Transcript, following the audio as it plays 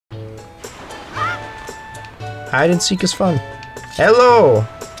Hide and seek is fun. Hello!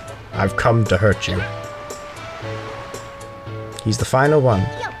 I've come to hurt you. He's the final one.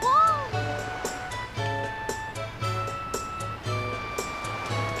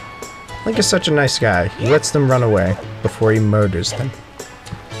 Link is such a nice guy. He lets them run away before he murders them.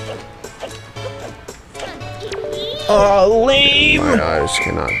 Oh, lame! My eyes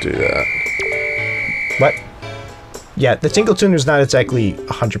cannot do that. What? Yeah, the Tingle Tuner's not exactly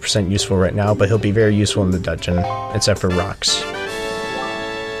 100% useful right now, but he'll be very useful in the dungeon, except for rocks.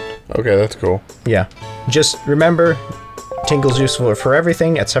 Okay, that's cool. Yeah. Just remember, Tingle's useful for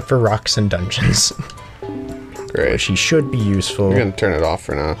everything except for rocks and dungeons. Great. She should be useful. I'm gonna turn it off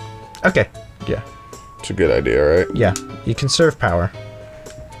for now. Okay. Yeah. It's a good idea, right? Yeah. You conserve power.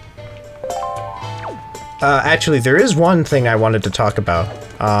 Actually, there is one thing I wanted to talk about,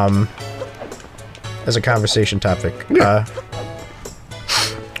 as a conversation topic. Yeah.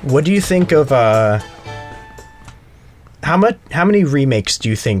 What do you think of, how many remakes do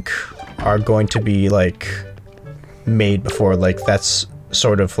you think are going to be, like, made before, like, that's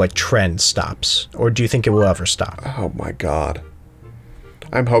sort of, like, trend stops? Or do you think it will ever stop? Oh my god.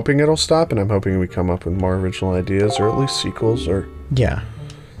 I'm hoping it'll stop, and I'm hoping we come up with more original ideas, or at least sequels, or... Yeah.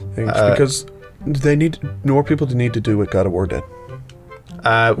 things, because they need more people to need to do what God of War did.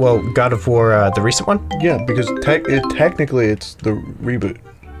 Well, God of War, the recent one? Yeah, because technically it's the reboot.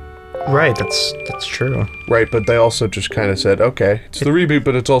 Right, that's true. Right, but they also just kind of said, okay, it's the reboot,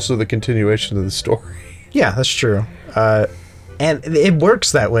 but it's also the continuation of the story. Yeah, that's true. And it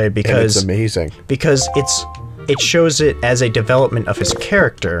works that way because... And it's amazing. Because it shows it as a development of his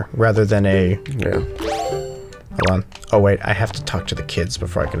character, rather than a... Yeah. Hold on. Oh wait, I have to talk to the kids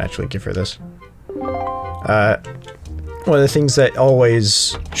before I can actually give her this. One of the things that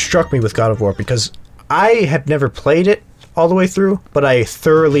always struck me with God of War, because I have never played it all the way through, but I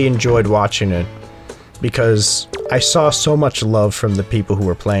thoroughly enjoyed watching it, because I saw so much love from the people who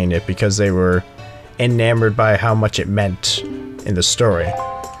were playing it, because they were enamored by how much it meant in the story.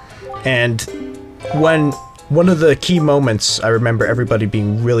 And one of the key moments I remember everybody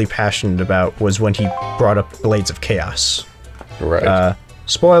being really passionate about was when he brought up Blades of Chaos. Right.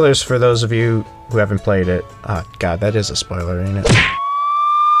 Spoilers for those of you who haven't played it. Oh, God, that is a spoiler, ain't it?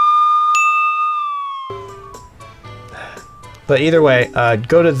 But either way,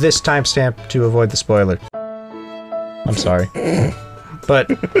 go to this timestamp to avoid the spoiler. I'm sorry. But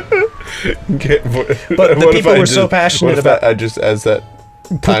the people were so passionate about... I just, as that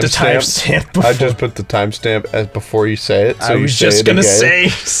put the timestamp before. I just put the timestamp as before you say it, so I was just gonna say,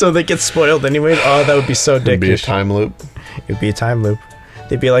 so they get spoiled anyway. Oh, that would be so dickish. It'd be a time loop. It'd be a time loop.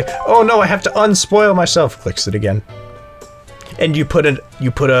 They'd be like, "Oh no, I have to unspoil myself." Clicks it again, and you put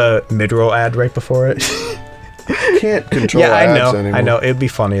a mid-roll ad right before it. I can't control ads anymore. I know. It'd be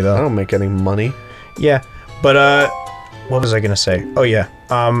funny though. I don't make any money. Yeah, but what was I gonna say? Oh yeah,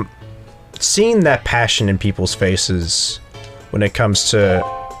 seeing that passion in people's faces when it comes to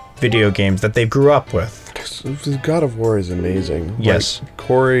video games that they grew up with. God of War is amazing. Yes. Like,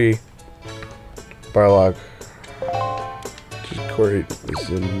 Cory Barlog. Cory is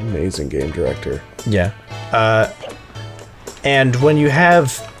an amazing game director. Yeah. And when you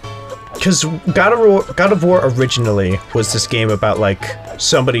have... Because God of War originally was this game about, like,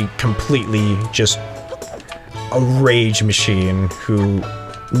 somebody completely just a rage machine who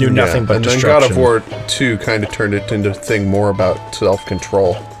knew nothing but destruction. And then God of War 2 kind of turned it into a thing more about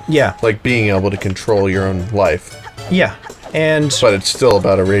self-control. Yeah. Like being able to control your own life. Yeah. And... But it's still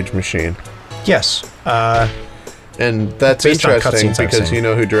about a rage machine. Yes. And that's interesting because you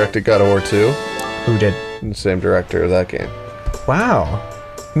know who directed God of War 2? Who did? The same director of that game. Wow.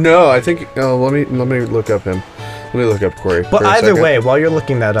 No, I think... Oh, let me look up him. Let me look up Cory. But either way, while you're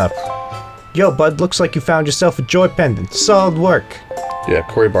looking that up... Yo, bud, looks like you found yourself a joy pendant. Solid work. Yeah,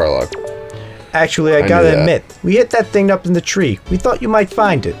 Cory Barlog. Actually, I gotta admit, we hit that thing up in the tree. We thought you might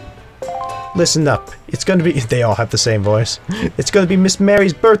find it. Listen up. It's gonna be... They all have the same voice. It's gonna be Miss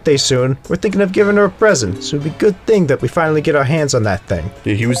Mary's birthday soon. We're thinking of giving her a present, so it'd be a good thing that we finally get our hands on that thing.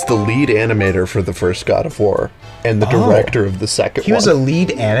 Yeah, he was the lead animator for the first God of War, and the director of the second one. He was a lead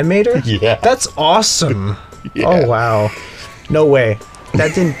animator? Yeah. That's awesome. Yeah. Oh, wow. No way.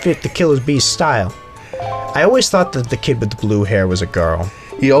 That didn't fit the Killer Bee's style. I always thought that the kid with the blue hair was a girl.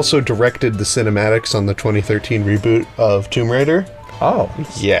 He also directed the cinematics on the 2013 reboot of Tomb Raider. Oh.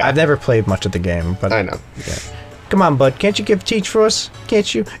 Yeah. I've never played much of the game, but... I know. Yeah. Come on, bud. Can't you give a teach for us?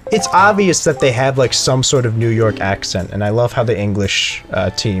 Can't you? It's obvious that they have, like, some sort of New York accent, and I love how the English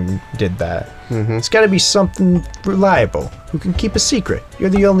team did that. Mm-hmm. It's gotta be something reliable, who can keep a secret. You're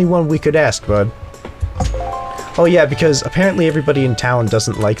the only one we could ask, bud. Oh yeah, because apparently everybody in town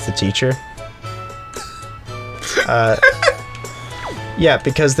doesn't like the teacher. Yeah,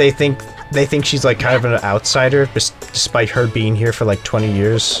 because they think she's like kind of an outsider, despite her being here for like 20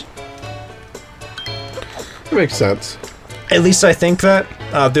 years. That makes sense. At least I think that.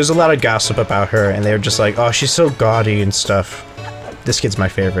 There's a lot of gossip about her, and they're just like, oh, she's so gaudy and stuff. This kid's my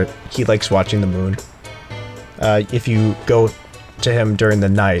favorite. He likes watching the moon. If you go to him during the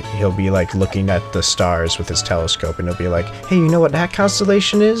night, he'll be like looking at the stars with his telescope, and he'll be like, hey, you know what that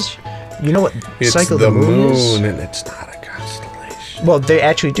constellation is? You know what cycle the moon is? And it's not a constellation. Well, they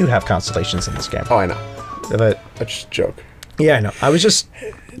actually do have constellations in this game. Oh, I know. But That's just a joke. yeah, I know. I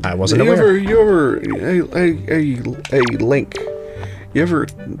wasn't aware. You ever a link? You ever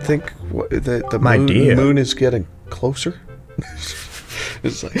think that the moon is getting closer?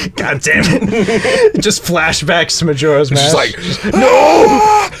 It's like, God damn it! Just flashbacks to Majora's Mask. It's like,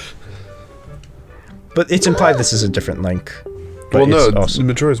 no! But it's implied this is a different Link. But Well, no, also...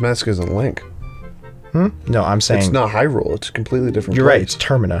 Majora's Mask isn't Link. No, I'm saying... It's not Hyrule, it's a completely different You're place. right, it's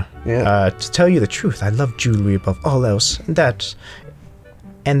Termina. Yeah. To tell you the truth, I love jewelry above all else, and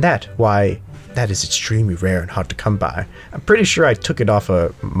that, why, that is extremely rare and hard to come by. I'm pretty sure I took it off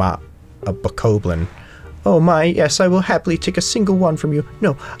a bokoblin. Oh my, yes, I will happily take a single one from you.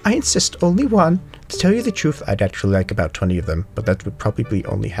 No, I insist, only one. To tell you the truth, I'd actually like about 20 of them, but that would probably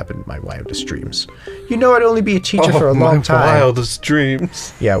only happen in my wildest dreams. You know I'd only be a teacher for a long time. My wildest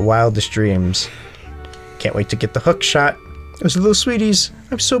dreams. Yeah, wildest dreams. Can't wait to get the hook shot. Those little sweeties.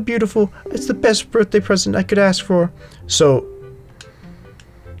 I'm so beautiful. It's the best birthday present I could ask for. So,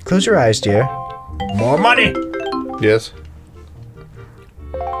 close your eyes, dear. More money! Yes.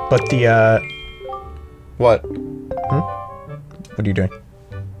 But the, What? What are you doing?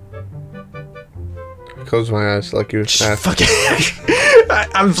 Close my eyes like you asked. Fucking...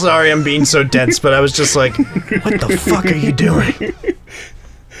 I'm sorry I'm being so dense, but I was just like, what the fuck are you doing?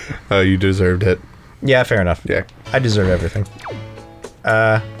 Oh, you deserved it. Yeah, fair enough. Yeah. I deserve everything.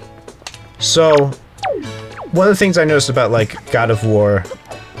 So, one of the things I noticed about, like, God of War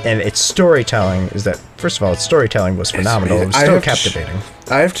and its storytelling is that, first of all, its storytelling was phenomenal. It was so captivating.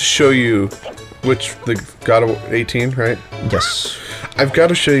 I have to show you which, the God of War 18, right? Yes. I've got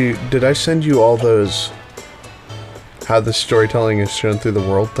to show you, did I send you all those, how the storytelling is shown through the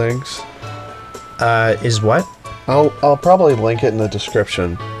world things? Is what? I'll probably link it in the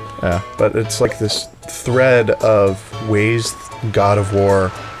description. Yeah. But it's like this thread of ways God of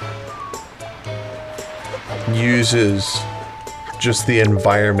War uses just the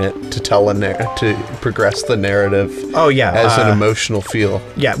environment to tell to progress the narrative. Oh yeah, as an emotional feel.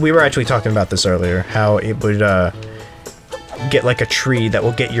 Yeah, we were actually talking about this earlier. How it would get like a tree that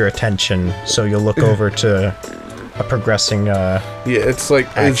will get your attention, so you'll look over to a progressing. Yeah, it's like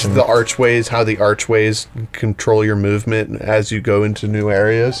it's the archways. How the archways control your movement as you go into new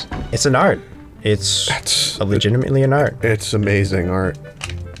areas. It's an art. It's legitimately an art. It's amazing art.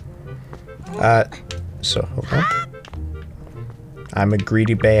 So hold on. I'm a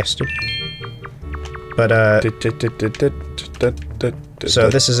greedy bastard. But so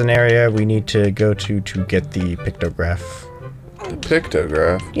this is an area we need to go to get the pictograph. The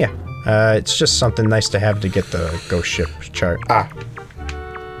pictograph? Yeah. It's just something nice to have to get the ghost ship chart. Ah.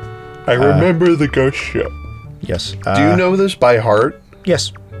 I remember the ghost ship. Yes. Do you know this by heart?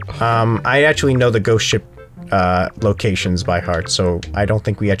 Yes. I actually know the ghost ship locations by heart, so I don't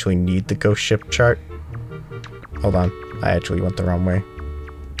think we actually need the ghost ship chart. Hold on. I actually went the wrong way.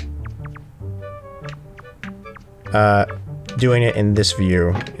 Doing it in this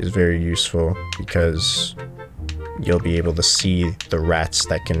view is very useful because you'll be able to see the rats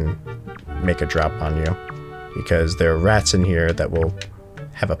that can make a drop on you. Because there are rats in here that will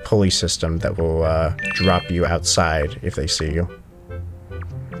have a pulley system that will drop you outside if they see you.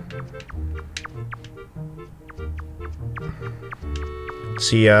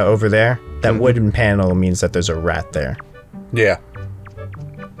 See over there? That wooden panel means that there's a rat there. Yeah.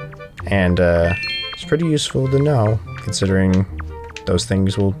 And it's pretty useful to know, considering those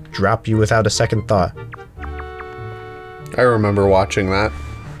things will drop you without a second thought. I remember watching that.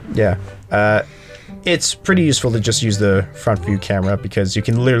 Yeah. It's pretty useful to just use the front view camera because you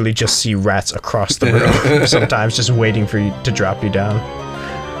can literally just see rats across the room sometimes just waiting for you to drop you down.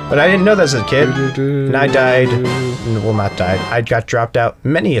 But I didn't know that as a kid, and I died. Well, not died. I got dropped out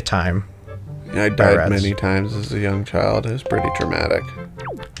many a time. I died many times as a young child. It was pretty traumatic.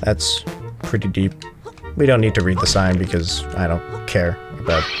 That's pretty deep. We don't need to read the sign because I don't care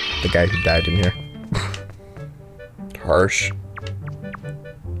about the guy who died in here. Harsh.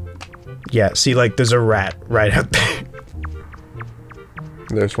 Yeah, see, like, there's a rat right out there.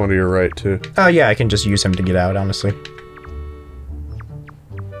 There's one to your right, too. Oh, yeah, I can just use him to get out, honestly.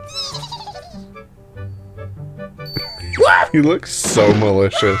 He looks so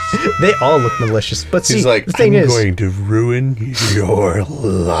malicious. They all look malicious, but see, he's like, the thing I'm is, going to ruin your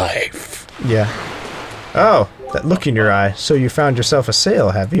life. yeah. Oh, that look in your eye. So you found yourself a sail,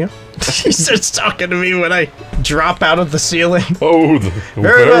 have you? He starts talking to me when I drop out of the ceiling. Oh,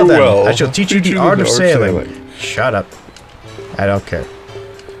 very well then. I shall teach you the art of sailing. Shut up. I don't care.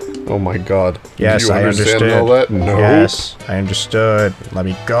 Oh my god. Yes, Do you I understand understood. all that? No. Yes, I understood. Let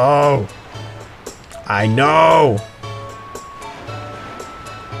me go. I know.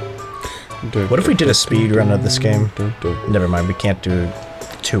 What if we did a speed run of this game? Never mind, we can't do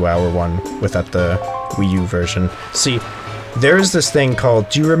the 2-hour one without the Wii U version. See, there is this thing called...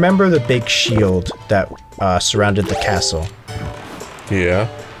 Do you remember the big shield that surrounded the castle? Yeah.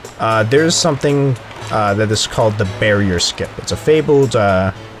 There's something that is called the barrier skip. It's a fabled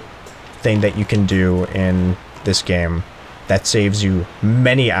thing that you can do in this game that saves you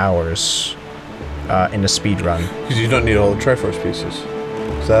many hours in a speed run. Because you don't need all the Triforce pieces.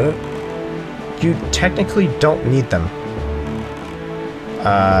 Is that it? You technically don't need them.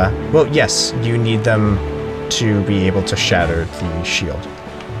 Well, yes, you need them to be able to shatter the shield.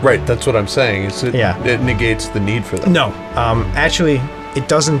 Right, that's what I'm saying. It negates the need for them. No, actually, it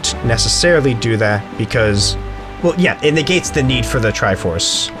doesn't necessarily do that because, well, yeah, it negates the need for the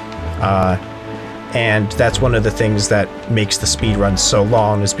Triforce. And that's one of the things that makes the speedrun so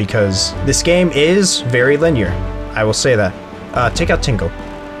long is because this game is very linear. I will say that. Take out Tingle.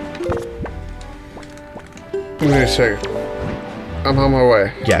 Give me a second. I'm on my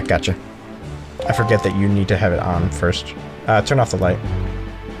way. Yeah, gotcha. I forget that you need to have it on first. Turn off the light.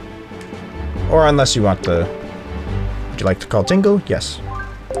 Or unless you want the... Would you like to call Tingle? Yes.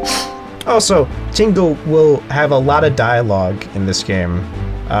 Also, Tingle will have a lot of dialogue in this game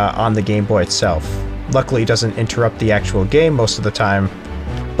on the Game Boy itself. Luckily, it doesn't interrupt the actual game most of the time,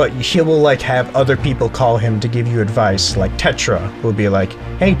 but he will like have other people call him to give you advice. Like Tetra will be like,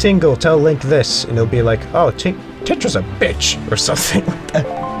 "Hey Tingle, tell Link this," and he'll be like, "Oh, Tetra's a bitch," or something like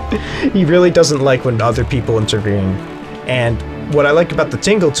that. He really doesn't like when other people intervene. And what I like about the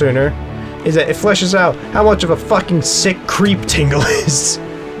Tingle tuner is that it fleshes out how much of a fucking sick creep Tingle is.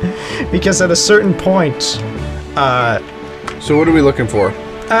 Because at a certain point, So what are we looking for?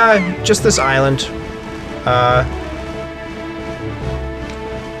 just this island.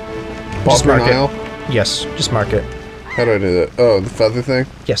 Just mark it. Yes, just mark it. How do I do that? Oh, the feather thing?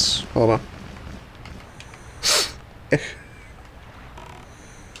 Yes. Hold on.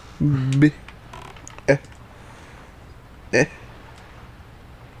 B.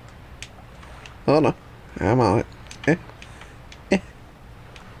 Hold on. I'm on it.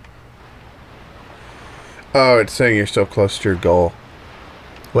 Oh, it's saying you're so close to your goal.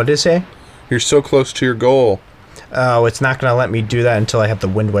 What did it say? You're so close to your goal. Oh, it's not gonna let me do that until I have the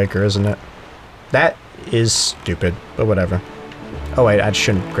Wind Waker, isn't it? That is stupid, but whatever. Oh wait, I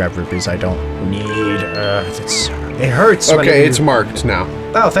shouldn't grab rupees. I don't need. It hurts. Okay, it's marked now.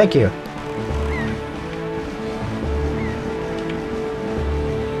 Oh, thank you.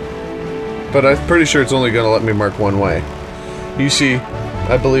 But I'm pretty sure it's only gonna let me mark one way. You see,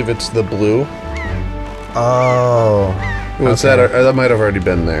 I believe it's the blue. Oh. What's okay. that? That might have already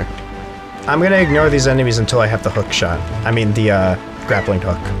been there. I'm gonna ignore these enemies until I have the hook shot. I mean the grappling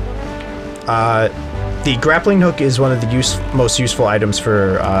hook. The grappling hook is one of the most useful items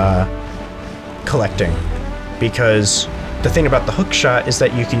for collecting, because the thing about the hook shot is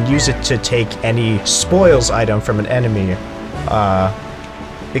that you can use it to take any spoils item from an enemy,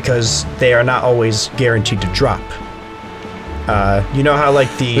 because they are not always guaranteed to drop. You know how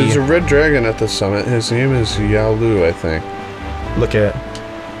like the... There's a red dragon at the summit. His name is Yao Lu, I think. Look at it.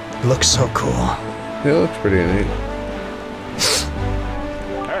 It looks so cool. Yeah, it looks pretty neat.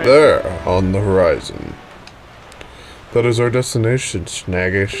 There, on the horizon. That is our destination,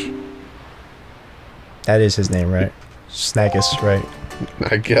 Snaggish. That is his name, right? Snaggus, right?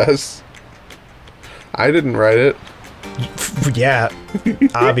 I guess. I didn't write it. Yeah,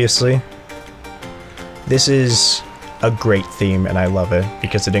 obviously. This is a great theme, and I love it,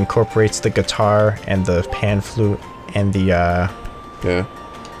 because it incorporates the guitar and the pan flute and the, Yeah.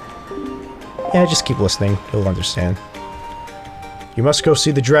 Yeah, just keep listening. You'll understand. You must go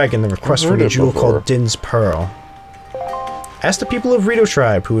see the dragon, the request for the jewel called Din's Pearl. Ask the people of Rito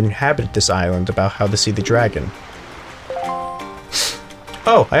Tribe who inhabit this island about how to see the dragon.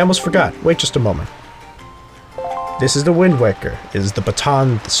 Oh, I almost forgot. Wait just a moment. This is the Wind Waker. It is the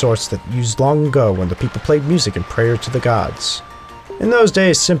baton, the sorts that used long ago when the people played music in prayer to the gods. In those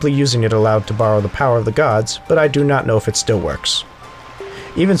days, simply using it allowed to borrow the power of the gods, but I do not know if it still works.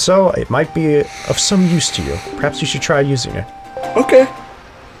 Even so, it might be of some use to you. Perhaps you should try using it. Okay.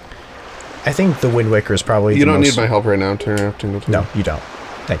 I think the Wind Waker is probably You don't need my help right now. I'm turning off Tingle Tuner. No, you don't.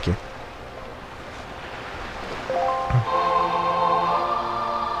 Thank you.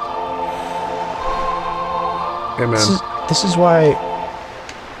 Hey, man. This is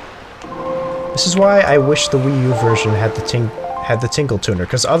why I wish the Wii U version had the Tingle Tuner,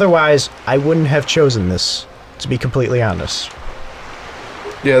 because otherwise I wouldn't have chosen this, to be completely honest.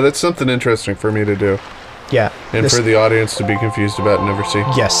 Yeah, that's something interesting for me to do. Yeah. And for the audience to be confused about and never see.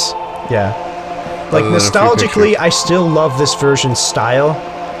 Yes. Yeah. Like, nostalgically, I still love this version's style,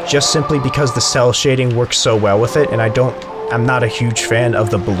 just simply because the cell shading works so well with it, and I'm not a huge fan of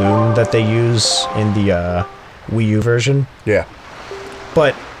the balloon that they use in the Wii U version. Yeah.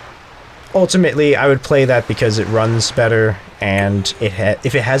 But ultimately, I would play that because it runs better, and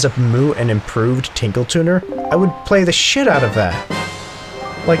if it has an improved Tingle Tuner, I would play the shit out of that.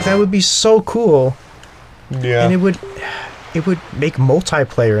 Like, that would be so cool. Yeah. And it would make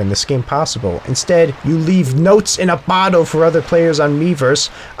multiplayer in this game possible. Instead, you leave notes in a bottle for other players on Miiverse,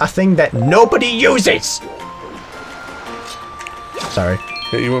 a thing that nobody uses! Sorry.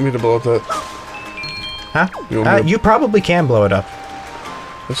 Hey, you want me to blow up that? Huh? You probably can blow it up.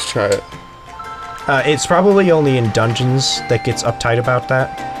 Let's try it. It's probably only in dungeons that gets uptight about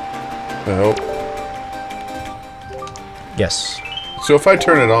that. I hope. Yes. So if I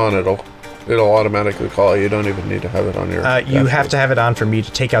turn it on, it'll automatically call. You don't even need to have it on your... you have to have it on for me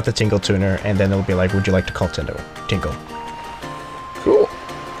to take out the Tingle Tuner, and then it'll be like, would you like to call Tingle? Cool.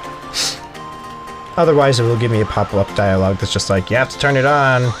 Otherwise, it will give me a pop-up dialogue that's just like, you have to turn it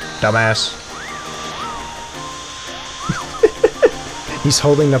on, dumbass. He's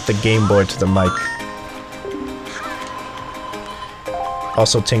holding up the Game Boy to the mic.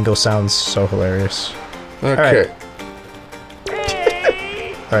 Also, Tingle sounds so hilarious. Okay.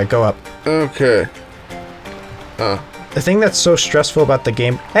 Alright, go up. Okay. The thing that's so stressful about the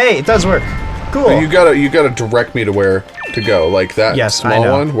game... Hey, it does work! Cool! You gotta direct me to where to go. Like that small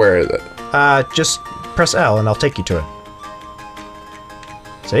one? Where is it? Just press L and I'll take you to it.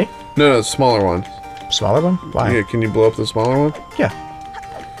 See? No, the smaller one. Smaller one? Why? Yeah, can you blow up the smaller one? Yeah.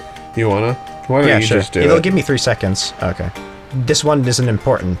 You wanna? Why don't you sure. just do it? It'll give me 3 seconds. Okay. This one isn't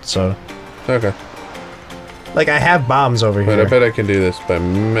important, so... Okay. Like, I have bombs over here. But I bet I can do this by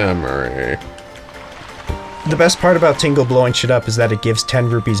memory. The best part about Tingle blowing shit up is that it gives 10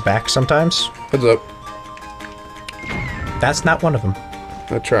 rupees back sometimes. Heads up. That's not one of them.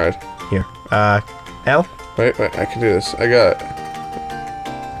 I tried. Here. L? Wait, I can do this. I got it.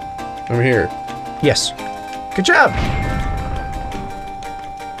 I'm here. Yes. Good job!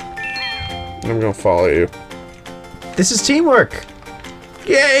 I'm gonna follow you. This is teamwork!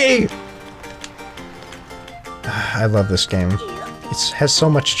 Yay! I love this game. It has so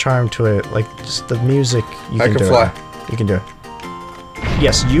much charm to it. Like, just the music. I can fly. You can do it.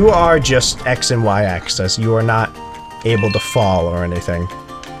 Yes, you are just X and Y axis. You are not able to fall or anything.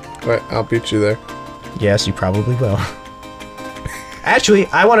 Wait, I'll beat you there. Yes, you probably will. Actually,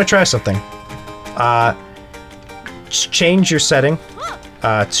 I want to try something. Change your setting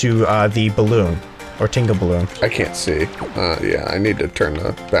to the balloon. Or Tingle Balloon. I can't see. Yeah, I need to turn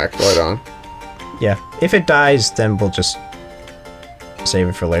the backlight on. Yeah. If it dies, then we'll just save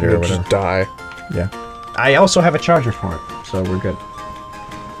it for later or whatever. Just die. Yeah. I also have a charger for it, so we're good.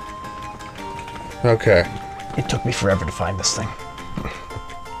 Okay. It took me forever to find this thing.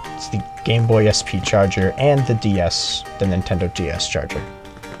 It's the Game Boy SP charger and the DS, the Nintendo DS charger.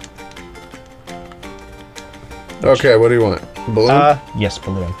 Okay, what do you want? Balloon? Yes,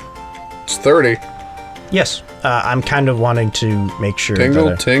 balloon. It's 30. Yes. I'm kind of wanting to make sure Tingle,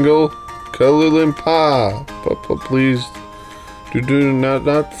 that tingle, Kalulimpa. Please do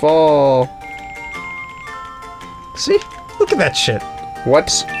not fall. See? Look at that shit.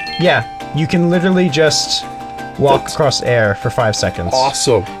 What? Yeah, you can literally just walk across air for 5 seconds.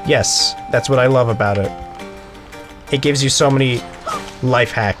 Awesome. Yes, that's what I love about it. It gives you so many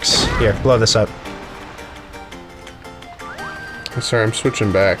life hacks. Here, blow this up. Sorry, I'm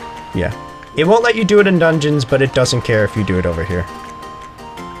switching back. Yeah. It won't let you do it in dungeons, but it doesn't care if you do it over here.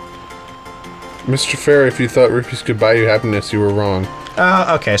 Mr. Fair, if you thought rupees could buy you happiness, you were wrong.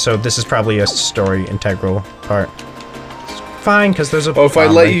 Okay, so this is probably a story integral part. It's fine, because there's a... Oh, if I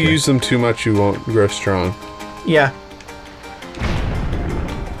let you use them too much, you won't grow strong. Yeah.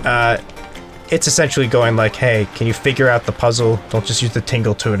 It's essentially going like, hey, can you figure out the puzzle? Don't just use the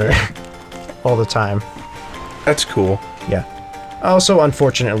Tingle Tuner all the time. That's cool. Yeah. Also,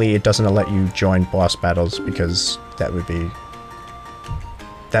 unfortunately, it doesn't let you join boss battles because that would be...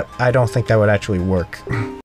 I don't think that would actually work.